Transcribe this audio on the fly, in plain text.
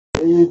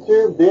Hey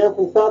YouTube, Dan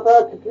from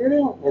South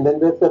Computing, and in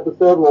this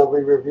episode we'll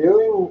be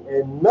reviewing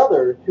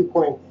another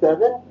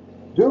 2.7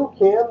 dual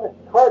cam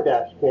car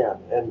dash cam,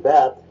 and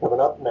that's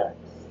coming up next.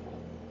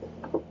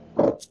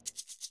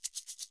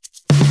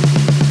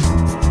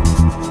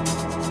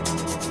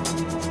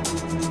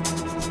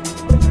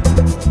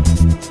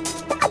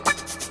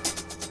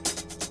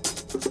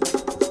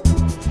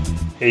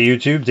 Hey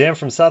YouTube, Dan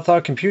from South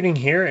Computing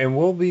here, and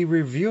we'll be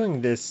reviewing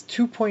this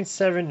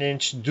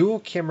 2.7-inch dual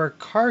camera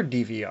car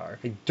DVR.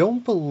 I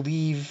don't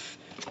believe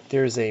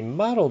there's a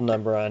model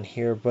number on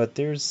here, but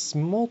there's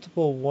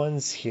multiple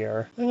ones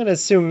here. I'm going to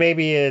assume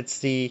maybe it's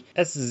the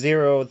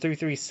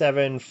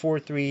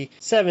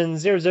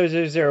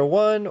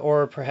S03374370001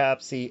 or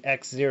perhaps the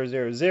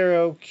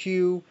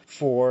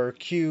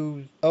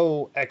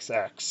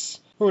X000Q4QOXX.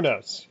 Who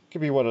knows?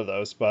 Could be one of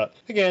those, but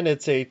again,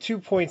 it's a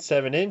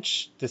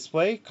 2.7-inch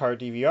display car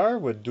DVR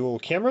with dual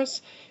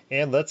cameras,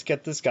 and let's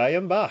get this guy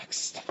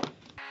unboxed.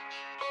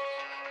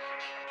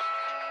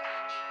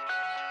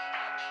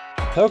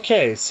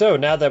 Okay, so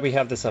now that we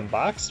have this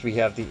unboxed, we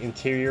have the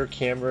interior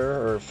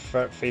camera or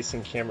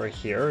front-facing camera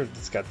here.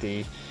 It's got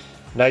the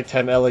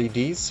nighttime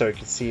LEDs so you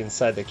can see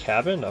inside the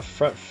cabin, a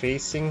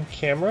front-facing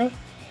camera.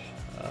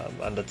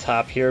 On the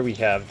top here, we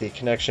have the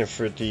connection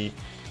for the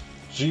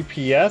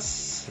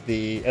GPS,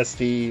 the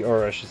SD,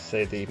 or I should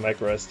say the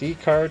micro SD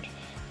card,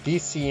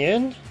 DC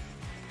in.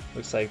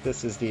 Looks like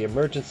this is the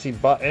emergency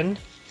button,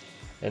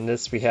 and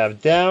this we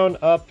have down,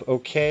 up,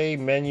 OK,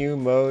 menu,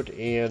 mode,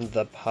 and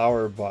the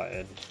power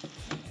button.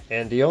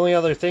 And the only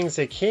other things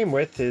they came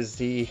with is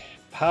the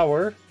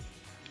power.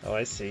 Oh,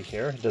 I see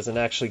here. It doesn't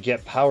actually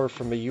get power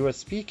from a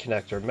USB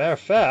connector. Matter of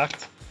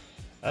fact,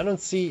 I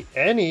don't see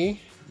any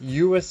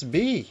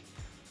USB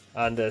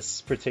on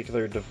this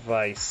particular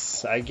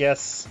device. I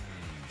guess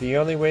the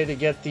only way to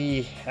get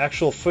the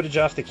actual footage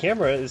off the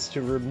camera is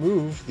to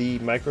remove the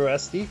micro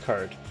SD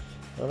card.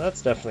 Well,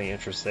 that's definitely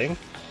interesting.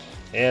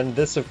 And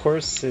this, of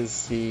course,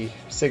 is the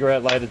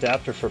cigarette light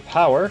adapter for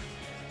power.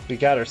 We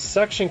got our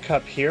suction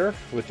cup here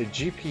with the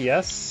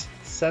GPS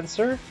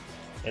sensor,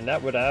 and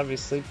that would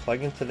obviously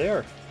plug into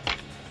there.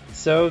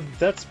 So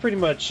that's pretty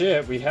much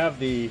it. We have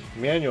the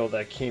manual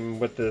that came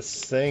with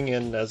this thing,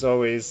 and as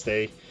always,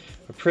 they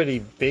are pretty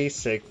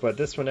basic, but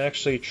this one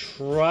actually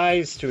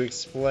tries to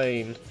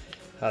explain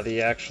how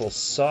the actual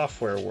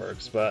software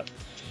works, but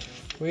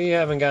we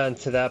haven't gotten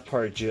to that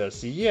part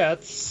just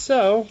yet,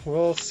 so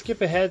we'll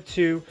skip ahead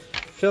to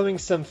filming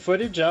some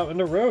footage out on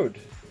the road.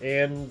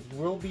 And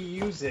we'll be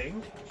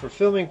using, for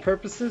filming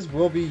purposes,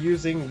 we'll be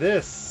using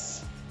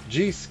this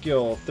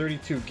G-Skill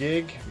 32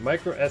 gig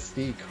micro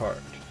SD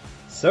card.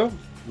 So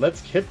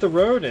let's hit the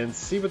road and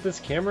see what this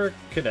camera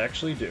could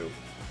actually do.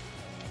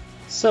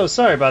 So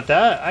sorry about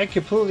that, I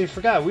completely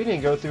forgot we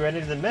didn't go through any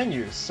of the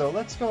menus, so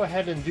let's go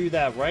ahead and do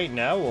that right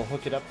now. We'll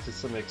hook it up to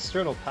some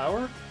external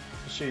power.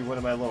 I'll show you one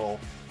of my little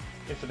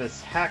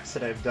infamous hacks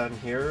that I've done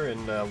here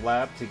in the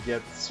lab to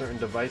get certain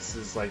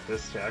devices like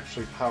this to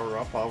actually power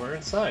up while we're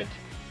inside.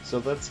 So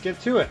let's get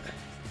to it.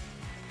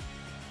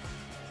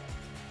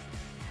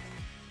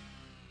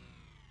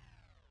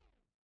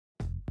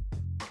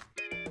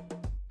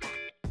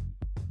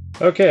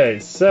 Okay,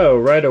 so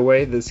right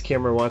away this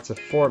camera wants a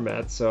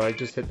format, so I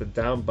just hit the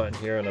down button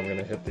here and I'm going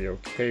to hit the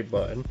OK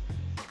button.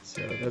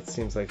 So that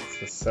seems like it's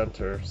the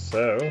center,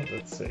 so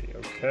let's see,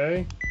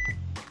 OK.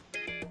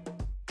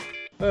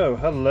 Oh,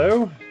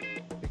 hello!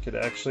 You could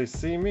actually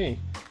see me.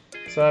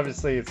 So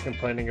obviously it's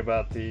complaining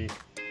about the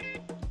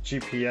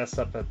GPS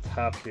up at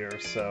top here,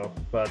 so,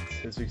 but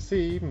as you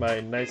see, my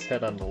nice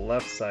head on the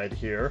left side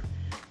here,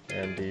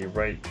 and the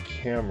right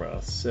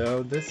camera.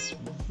 So this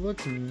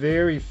looks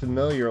very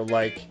familiar,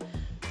 like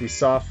the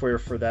software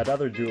for that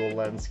other dual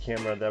lens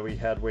camera that we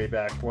had way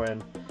back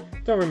when.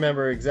 Don't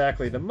remember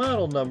exactly the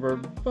model number,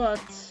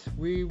 but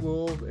we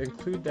will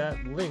include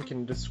that link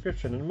in the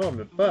description in a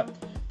moment. But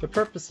the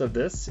purpose of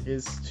this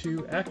is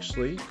to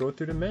actually go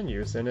through the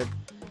menus, and it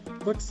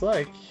looks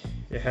like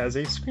it has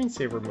a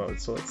screensaver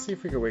mode. So let's see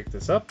if we can wake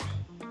this up.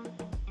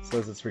 It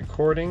says it's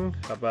recording.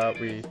 How about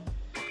we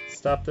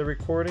stop the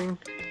recording?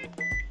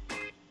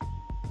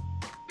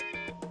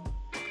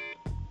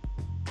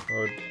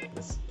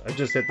 I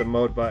just hit the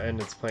mode button,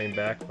 it's playing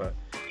back, but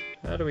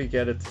how do we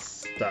get it to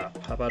stop?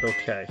 How about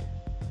OK?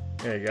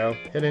 There you go.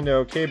 Hitting the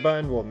OK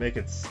button will make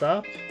it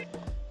stop.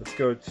 Let's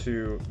go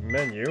to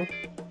menu.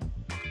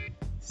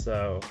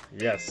 So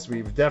yes,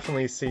 we've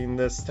definitely seen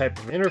this type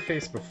of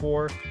interface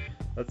before.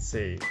 Let's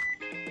see.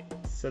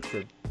 Set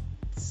the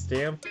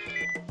stamp.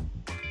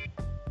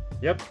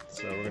 Yep,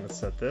 so we're going to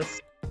set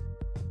this.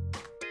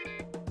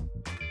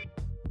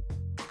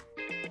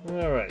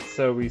 Alright,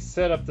 so we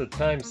set up the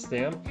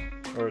timestamp,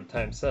 or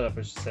time setup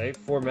I should say.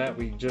 Format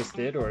we just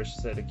did, or I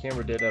should say the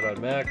camera did it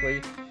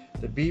automatically.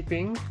 The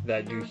beeping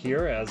that you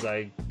hear as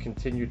I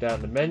continue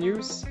down the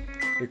menus.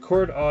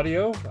 Record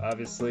audio,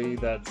 obviously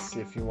that's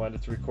if you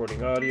wanted to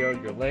recording audio,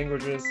 your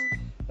languages,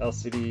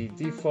 LCD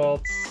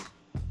defaults,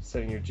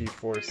 setting your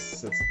G-force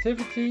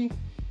sensitivity,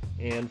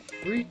 and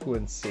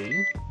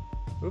frequency.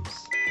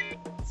 Oops.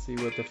 Let's see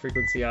what the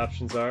frequency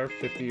options are,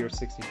 50 or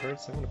 60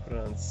 hertz. I'm going to put it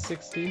on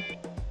 60.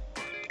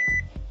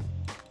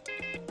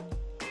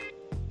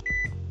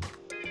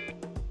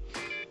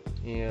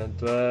 And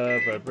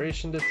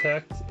vibration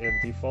detect and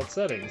default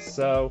settings.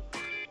 So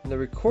in the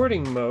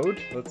recording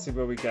mode, let's see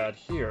what we got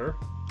here.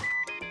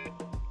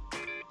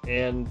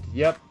 And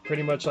yep,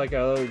 pretty much like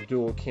our other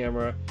dual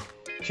camera.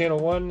 Channel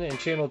 1 and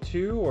channel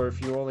 2, or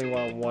if you only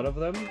want one of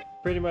them,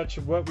 pretty much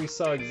what we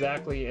saw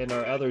exactly in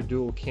our other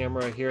dual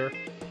camera here.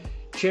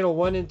 Channel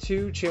 1 and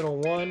 2, channel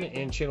 1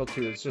 and channel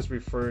 2. It's just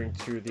referring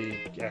to the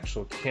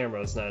actual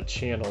cameras, not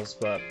channels,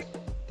 but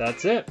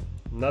that's it.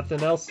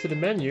 Nothing else to the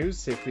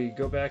menus. If we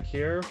go back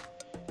here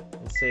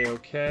and say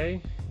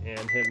OK and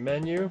hit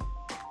menu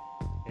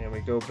and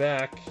we go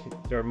back,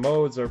 their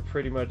modes are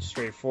pretty much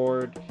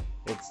straightforward.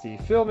 It's the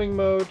filming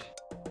mode,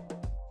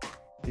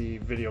 the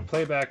video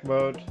playback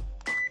mode,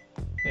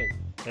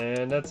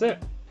 and that's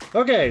it.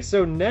 Okay,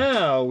 so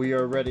now we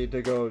are ready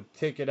to go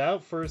take it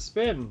out for a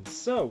spin.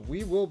 So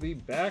we will be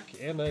back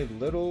in a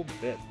little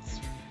bit.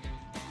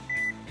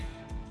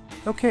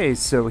 Okay,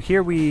 so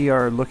here we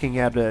are looking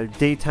at a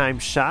daytime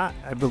shot.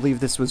 I believe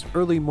this was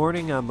early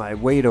morning on my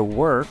way to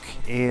work,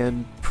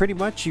 and pretty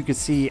much you can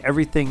see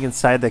everything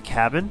inside the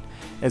cabin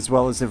as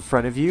well as in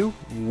front of you.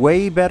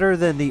 Way better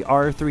than the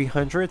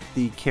R300,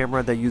 the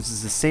camera that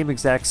uses the same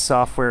exact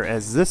software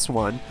as this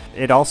one.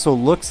 It also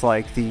looks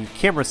like the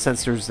camera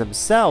sensors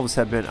themselves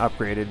have been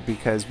upgraded,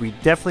 because we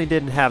definitely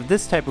didn't have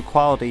this type of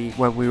quality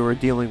when we were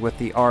dealing with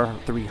the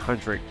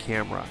R300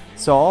 camera.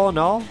 So all in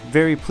all,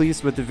 very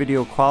pleased with the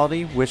video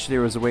quality. Wish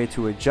there was a way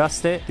to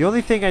adjust it. The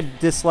only thing I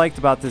disliked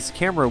about this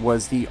camera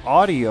was the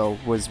audio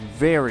was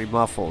very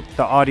muffled.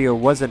 The audio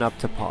wasn't up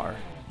to par.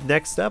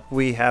 Next up,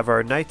 we have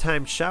our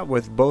nighttime shot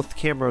with both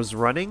cameras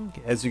running.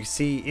 As you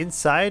see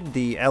inside,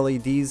 the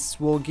LEDs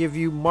will give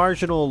you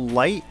marginal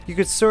light. You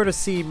could sort of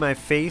see my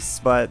face,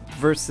 but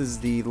versus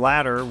the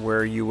latter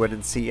where you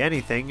wouldn't see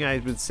anything, I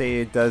would say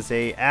it does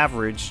an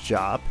average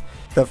job.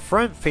 The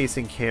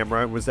front-facing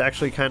camera was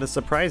actually kind of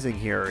surprising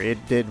here.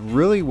 It did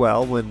really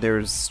well when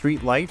there's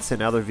street lights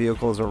and other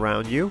vehicles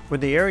around you. When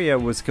the area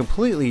was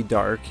completely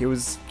dark, it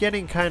was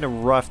getting kind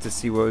of rough to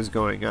see what was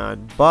going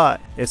on.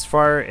 But as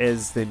far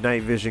as the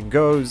night vision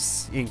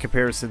goes, in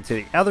comparison to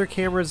the other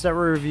cameras that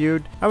were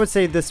reviewed, I would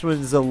say this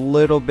one's a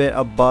little bit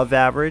above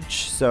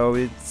average. So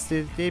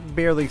it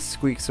barely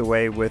squeaks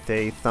away with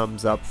a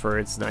thumbs up for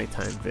its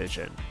nighttime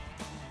vision.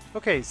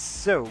 Okay,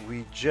 so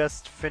we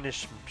just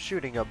finished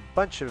shooting a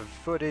bunch of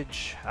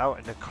footage out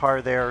in a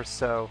car there,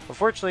 so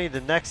unfortunately the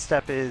next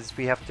step is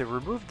we have to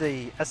remove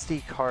the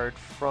SD card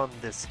from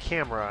this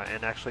camera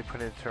and actually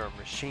put it into our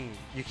machine.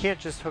 You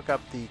can't just hook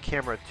up the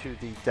camera to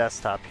the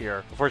desktop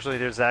here. Unfortunately,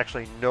 there's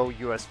actually no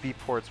USB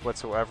ports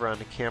whatsoever on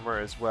the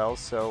camera as well,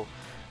 so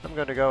I'm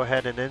going to go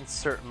ahead and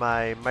insert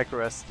my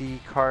micro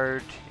SD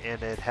card,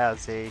 and it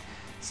has a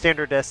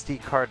standard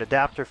SD card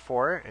adapter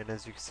for it, and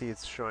as you can see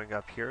it's showing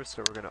up here,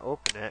 so we're going to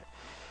open it.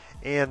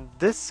 And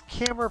this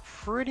camera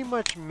pretty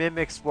much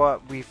mimics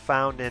what we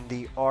found in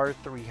the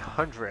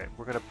R300.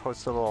 We're going to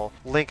post a little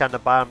link on the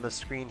bottom of the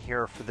screen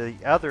here for the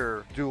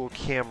other dual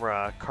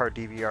camera car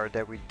DVR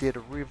that we did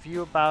a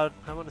review about,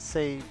 I want to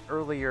say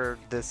earlier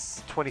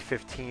this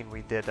 2015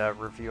 we did a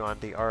review on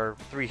the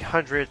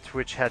R300,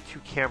 which had two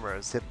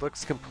cameras. It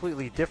looks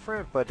completely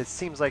different, but it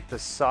seems like the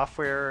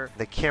software,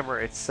 the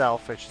camera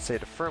itself, I should say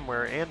the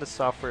firmware, and the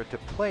software to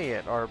play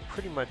it are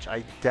pretty much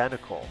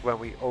identical. When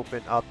we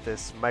open up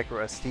this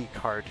micro SD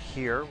card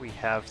here, we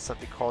have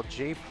something called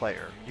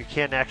JPlayer. You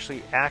can't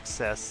actually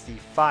access the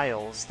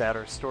files that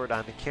are stored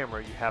on the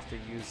camera. You have to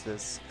use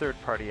this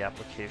third-party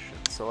application.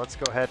 So let's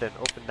go ahead and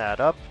open that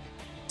up.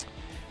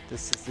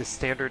 This is the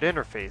standard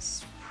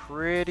interface.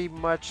 Pretty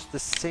much the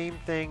same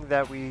thing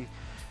that we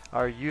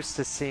are used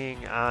to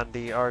seeing on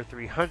the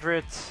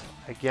R300.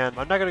 Again,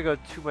 I'm not going to go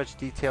too much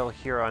detail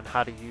here on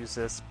how to use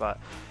this, but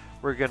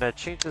we're going to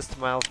change this to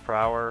miles per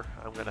hour.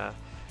 I'm going to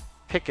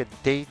pick a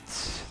date.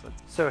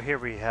 So here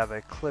we have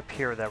a clip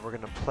here that we're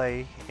going to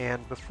play,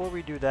 and before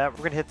we do that, we're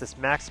going to hit this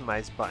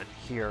maximize button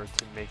here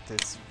to make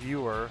this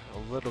viewer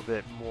a little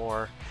bit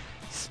more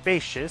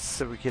spacious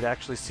so we could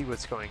actually see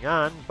what's going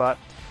on. But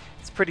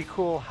it's pretty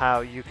cool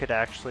how you could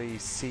actually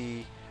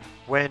see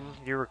when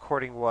your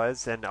recording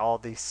was and all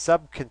the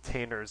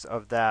sub-containers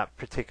of that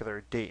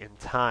particular date and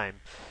time.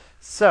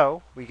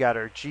 So we got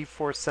our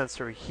G-force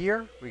sensor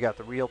here, we got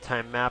the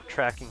real-time map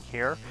tracking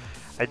here.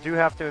 I do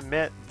have to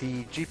admit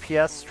the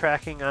GPS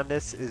tracking on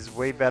this is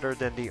way better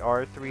than the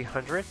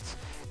R300.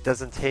 It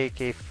doesn't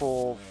take a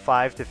full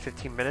 5 to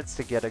 15 minutes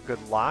to get a good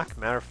lock.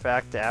 Matter of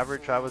fact, the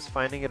average I was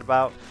finding at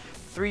about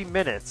 3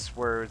 minutes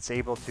where it's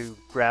able to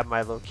grab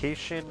my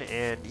location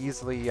and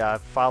easily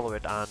follow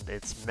it on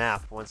its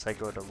map once I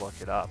go to look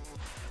it up.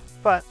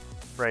 But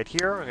right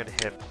here I'm going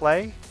to hit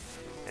play,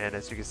 and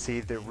as you can see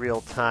the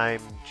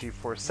real-time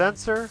G-force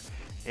sensor,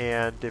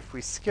 and if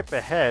we skip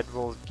ahead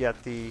we'll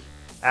get the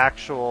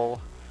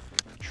actual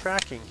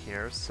tracking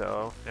here.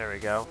 So there we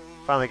go,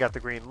 finally got the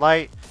green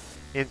light,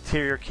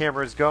 interior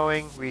camera is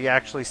going, we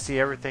actually see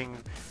everything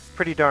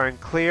pretty darn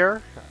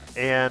clear.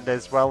 and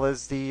as well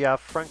as the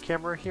front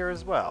camera here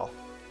as well.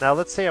 Now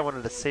let's say I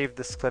wanted to save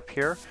this clip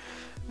here.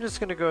 I'm just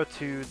going to go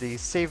to the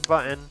save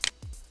button.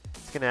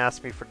 It's going to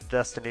ask me for the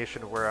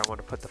destination where I want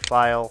to put the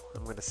file.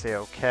 I'm going to say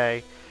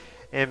OK.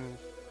 And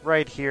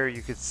right here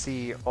you could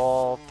see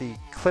all the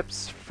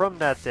clips from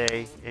that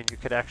day, and you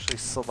could actually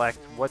select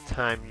what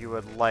time you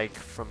would like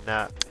from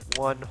that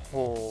one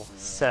whole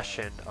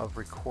session of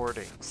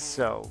recording.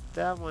 So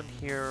that one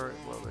here,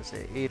 what was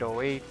it,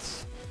 8:08.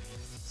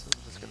 So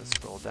I'm just going to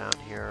scroll down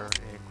here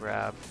and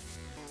grab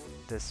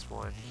this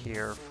one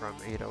here from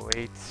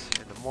 8:08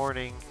 in the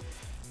morning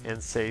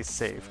and say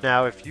save.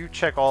 Now if you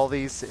check all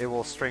these, it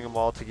will string them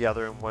all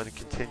together in one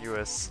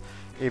continuous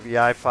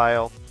AVI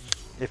file.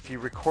 If you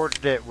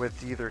recorded it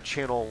with either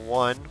channel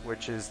 1,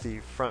 which is the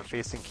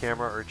front-facing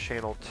camera, or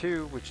channel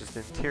 2, which is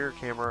the interior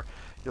camera,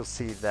 you'll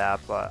see that,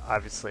 but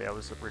obviously I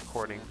was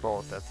recording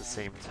both at the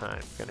same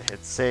time. I'm going to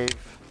hit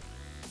save,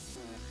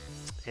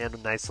 and a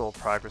nice little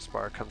progress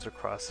bar comes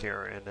across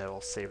here, and it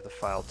will save the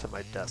file to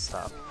my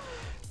desktop.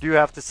 Do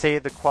have to say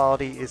the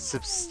quality is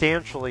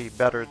substantially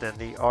better than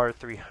the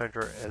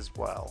R300 as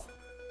well.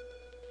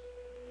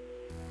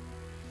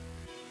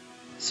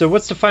 So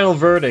what's the final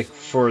verdict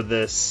for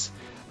this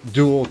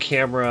dual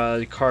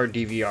camera card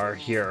DVR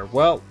here?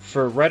 Well,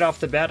 for right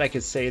off the bat, I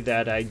could say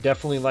that I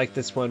definitely like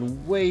this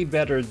one way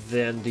better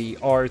than the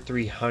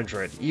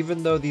R300.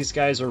 Even though these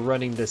guys are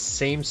running the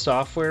same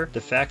software,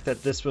 the fact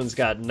that this one's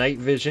got night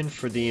vision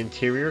for the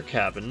interior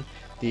cabin,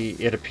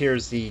 it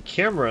appears the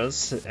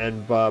cameras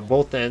and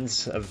both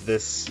ends of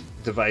this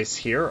device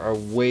here are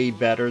way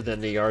better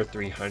than the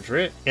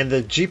R300, and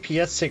the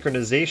GPS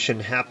synchronization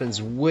happens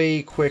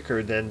way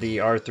quicker than the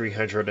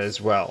R300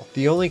 as well.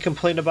 The only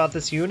complaint about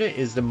this unit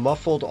is the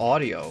muffled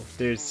audio.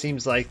 There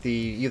seems like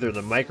either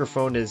the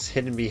microphone is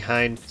hidden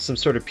behind some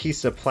sort of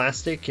piece of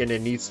plastic and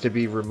it needs to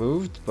be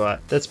removed,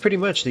 but that's pretty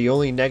much the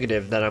only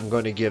negative that I'm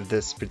going to give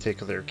this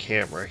particular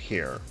camera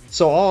here.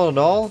 So all in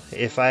all,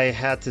 if I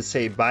had to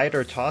say buy it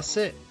or toss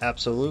it,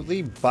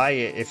 absolutely buy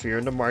it if you're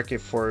in the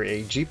market for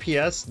a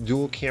GPS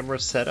dual camera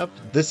setup.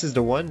 This is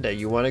the one that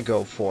you want to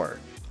go for.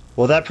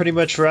 Well, that pretty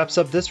much wraps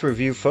up this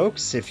review,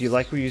 folks. If you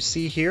like what you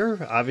see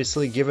here,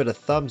 obviously give it a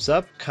thumbs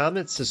up,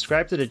 comment,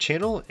 subscribe to the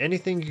channel.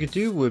 Anything you could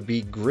do would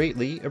be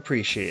greatly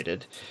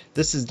appreciated.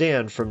 This is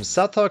Dan from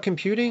Southpaw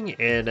Computing,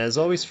 and as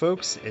always,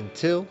 folks,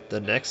 until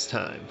the next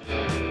time.